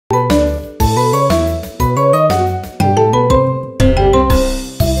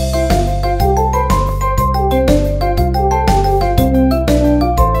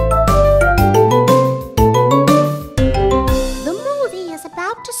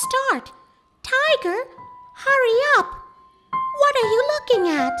start. Tiger, hurry up. What are you looking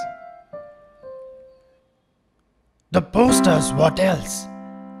at? The posters, what else?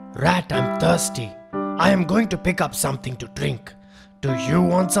 Rat, I'm thirsty. I am going to pick up something to drink. Do you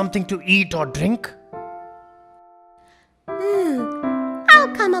want something to eat or drink?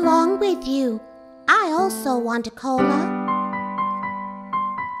 I'll come along with you. I also want a cola.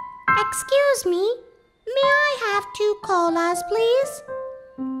 Excuse me, may I have 2 colas, please?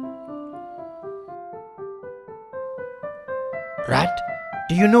 Rat,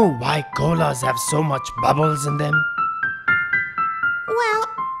 do you know why colas have so much bubbles in them? Well,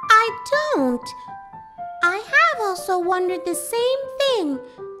 I don't. I have also wondered the same thing.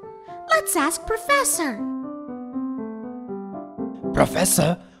 Let's ask Professor.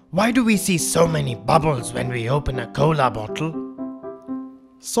 Professor, why do we see so many bubbles when we open a cola bottle?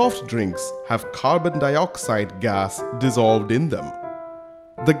 Soft drinks have carbon dioxide gas dissolved in them.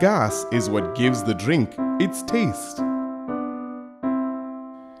 The gas is what gives the drink its taste.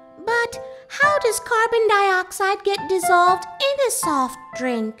 But how does carbon dioxide get dissolved in a soft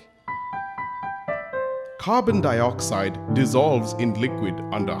drink? Carbon dioxide dissolves in liquid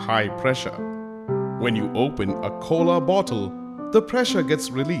under high pressure. When you open a cola bottle, the pressure gets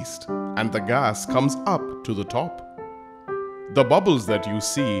released and the gas comes up to the top. The bubbles that you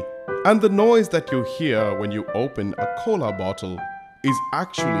see and the noise that you hear when you open a cola bottle is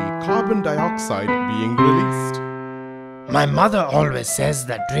actually carbon dioxide being released. My mother always says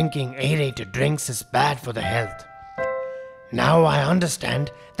that drinking aerated drinks is bad for the health. Now I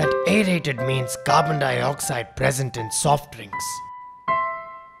understand that aerated means carbon dioxide present in soft drinks.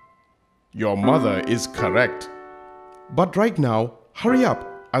 Your mother is correct. But right now, hurry up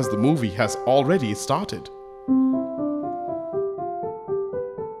as the movie has already started.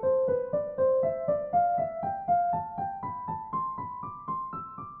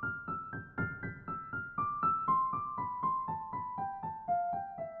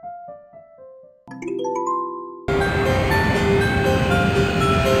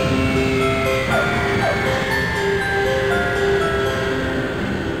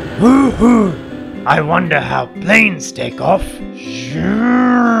 Woo-hoo! I wonder how planes take off.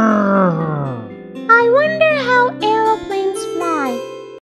 I wonder how